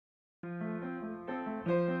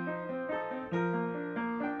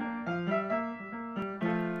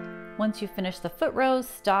Once you finish the foot rows,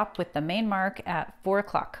 stop with the main mark at 4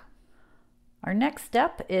 o'clock. Our next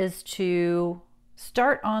step is to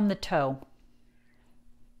start on the toe.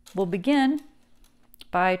 We'll begin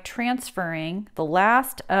by transferring the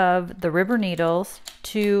last of the ribber needles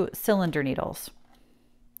to cylinder needles.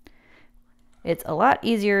 It's a lot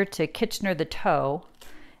easier to Kitchener the toe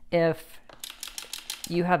if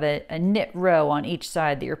you have a knit row on each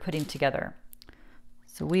side that you're putting together.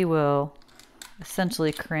 So we will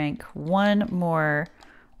essentially crank one more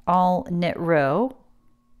all knit row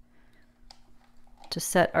to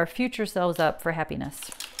set our future selves up for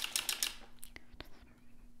happiness.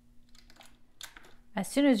 As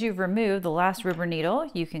soon as you've removed the last ribber needle,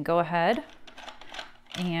 you can go ahead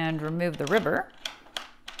and remove the ribber.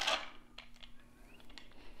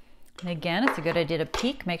 And again, it's a good idea to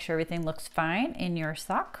peek, make sure everything looks fine in your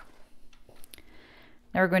sock.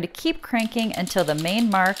 Now we're going to keep cranking until the main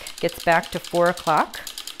mark gets back to 4 o'clock.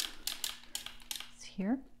 It's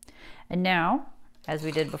here. And now, as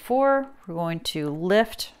we did before, we're going to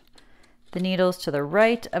lift the needles to the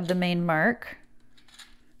right of the main mark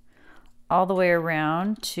all the way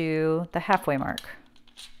around to the halfway mark.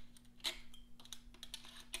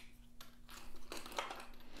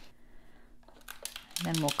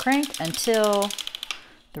 And then we'll crank until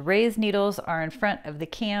the raised needles are in front of the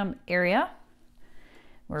cam area.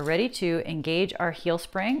 We're ready to engage our heel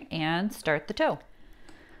spring and start the toe.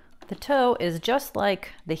 The toe is just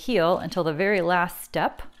like the heel until the very last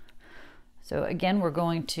step. So again, we're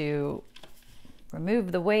going to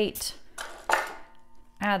remove the weight,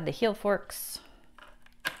 add the heel forks,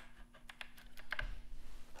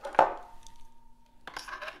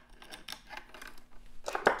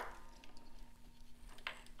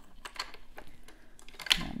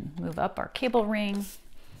 and move up our cable ring.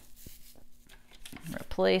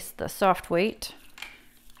 Replace the soft weight.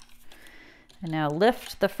 And now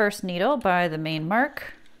lift the first needle by the main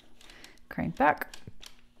mark, crank back.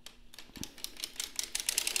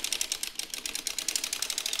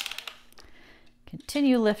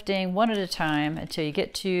 Continue lifting one at a time until you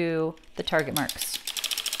get to the target marks.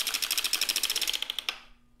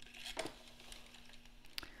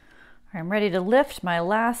 I'm ready to lift my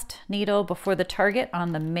last needle before the target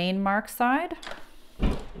on the main mark side.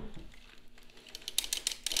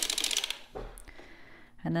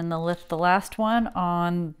 And then they'll lift the last one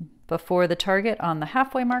on before the target on the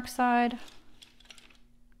halfway mark side.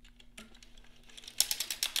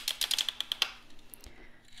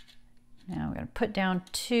 Now we're going to put down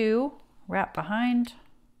 2, wrap behind.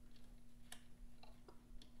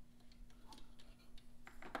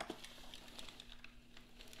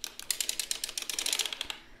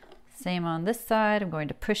 Same on this side. I'm going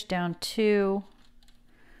to push down 2,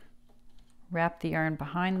 wrap the yarn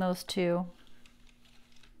behind those 2.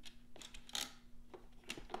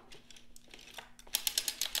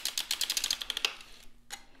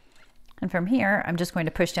 And from here, I'm just going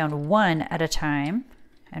to push down 1 at a time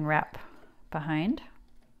and wrap behind.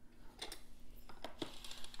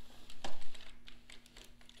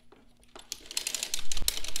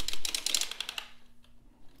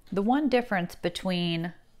 The one difference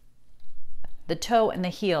between the toe and the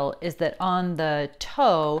heel is that on the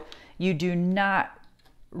toe, you do not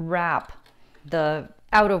wrap the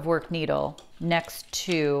out of work needle next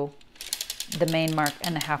to the main mark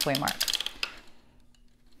and the halfway mark.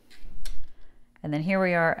 And then here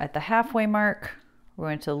we are at the halfway mark. We're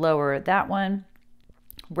going to lower that one,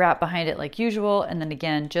 wrap behind it like usual, and then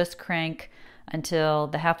again, just crank until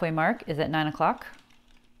the halfway mark is at 9 o'clock.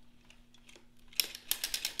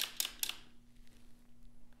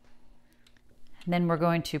 And then we're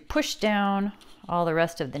going to push down all the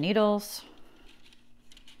rest of the needles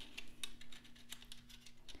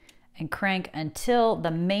and crank until the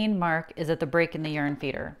main mark is at the break in the yarn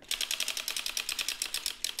feeder.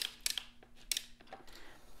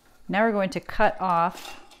 Now we're going to cut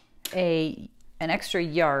off an extra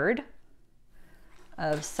yard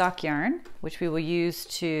of sock yarn, which we will use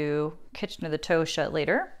to Kitchener the toe shut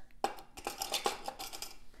later.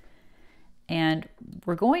 And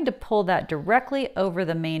we're going to pull that directly over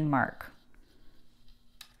the main mark.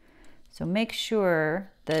 So make sure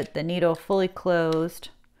that the needle fully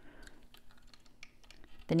closed,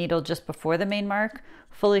 the needle just before the main mark,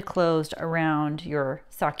 fully closed around your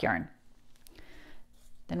sock yarn.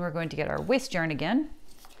 Then we're going to get our waste yarn again.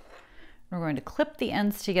 We're going to clip the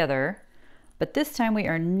ends together, but this time we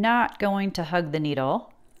are not going to hug the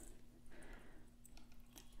needle.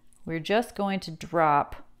 We're just going to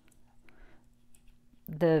drop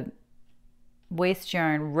the waste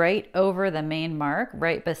yarn right over the main mark,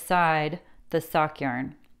 right beside the sock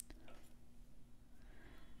yarn.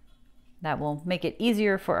 That will make it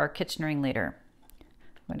easier for our kitchen ring later.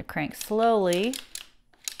 I'm going to crank slowly,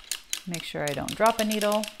 make sure I don't drop a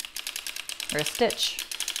needle or a stitch.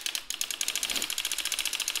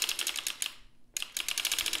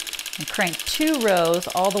 And crank 2 rows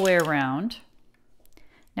all the way around.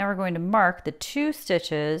 Now we're going to mark the 2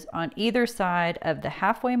 stitches on either side of the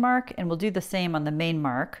halfway mark, and we'll do the same on the main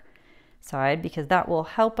mark side because that will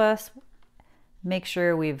help us make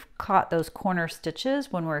sure we've caught those corner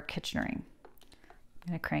stitches when we're kitchening. I'm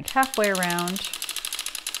going to crank halfway around.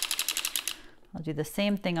 I'll do the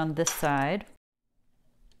same thing on this side.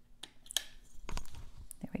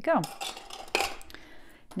 There we go.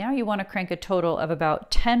 Now you want to crank a total of about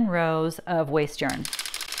 10 rows of waste yarn.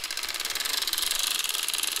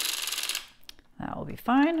 That will be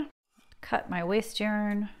fine. Cut my waste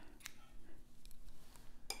yarn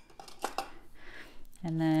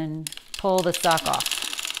and then pull the sock off.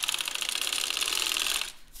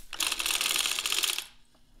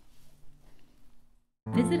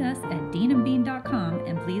 Visit us at deanandbean.com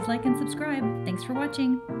and please like and subscribe. Thanks for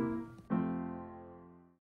watching.